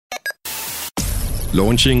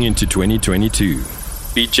Launching into 2022.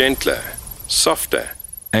 Be gentler, softer,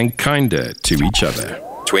 and kinder to each other.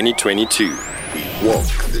 2022. We walk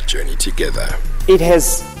the journey together. It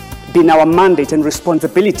has been our mandate and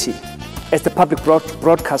responsibility as the public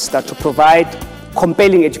broadcaster to provide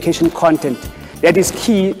compelling education content that is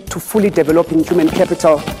key to fully developing human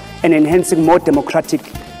capital and enhancing more democratic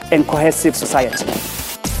and cohesive society.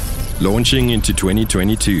 Launching into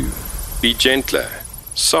 2022. Be gentler,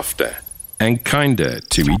 softer, and kinder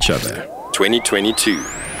to each other. 2022.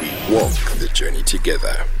 We walk the journey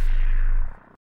together.